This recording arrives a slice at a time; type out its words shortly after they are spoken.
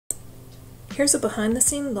Here's a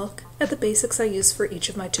behind-the-scene look at the basics I use for each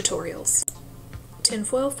of my tutorials.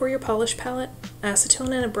 Tinfoil for your polish palette,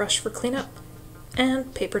 acetone and a brush for cleanup,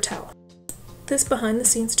 and paper towel. This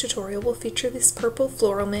behind-the-scenes tutorial will feature this purple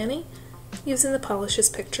floral mani using the polishes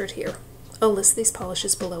pictured here. I'll list these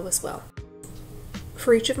polishes below as well.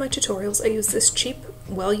 For each of my tutorials I use this cheap,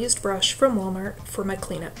 well-used brush from Walmart for my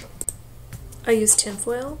cleanup. I use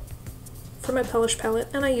tinfoil for my polish palette,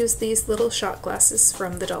 and I use these little shot glasses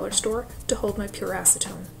from the dollar store to hold my pure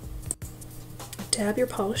acetone. Dab your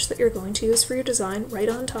polish that you're going to use for your design right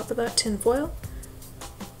on top of that tinfoil,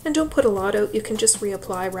 and don't put a lot out. You can just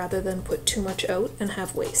reapply rather than put too much out and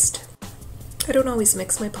have waste. I don't always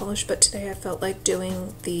mix my polish, but today I felt like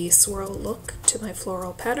doing the swirl look to my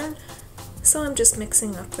floral pattern, so I'm just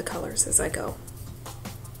mixing up the colors as I go.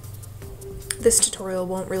 This tutorial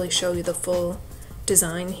won't really show you the full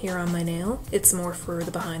design here on my nail. It's more for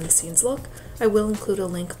the behind the scenes look. I will include a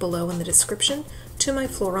link below in the description to my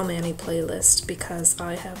Floral Mani playlist because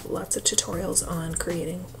I have lots of tutorials on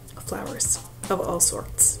creating flowers of all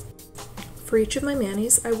sorts. For each of my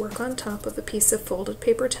manis, I work on top of a piece of folded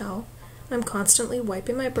paper towel. I'm constantly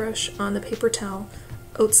wiping my brush on the paper towel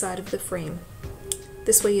outside of the frame.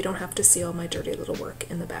 This way you don't have to see all my dirty little work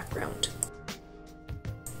in the background.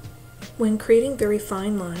 When creating very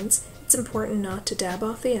fine lines, it's important not to dab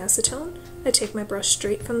off the acetone. I take my brush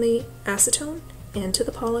straight from the acetone into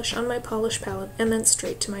the polish on my polish palette and then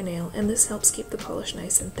straight to my nail, and this helps keep the polish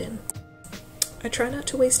nice and thin. I try not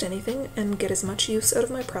to waste anything and get as much use out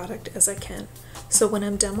of my product as I can. So when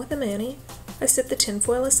I'm done with a mani, I set the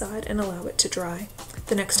tinfoil aside and allow it to dry.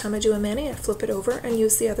 The next time I do a mani, I flip it over and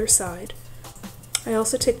use the other side. I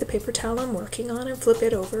also take the paper towel I'm working on and flip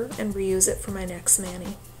it over and reuse it for my next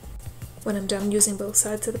mani. When I'm done using both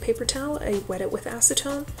sides of the paper towel, I wet it with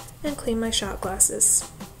acetone and clean my shot glasses.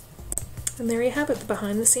 And there you have it, the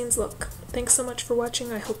behind the scenes look. Thanks so much for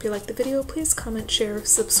watching. I hope you liked the video. Please comment, share,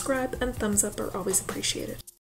 subscribe, and thumbs up are always appreciated.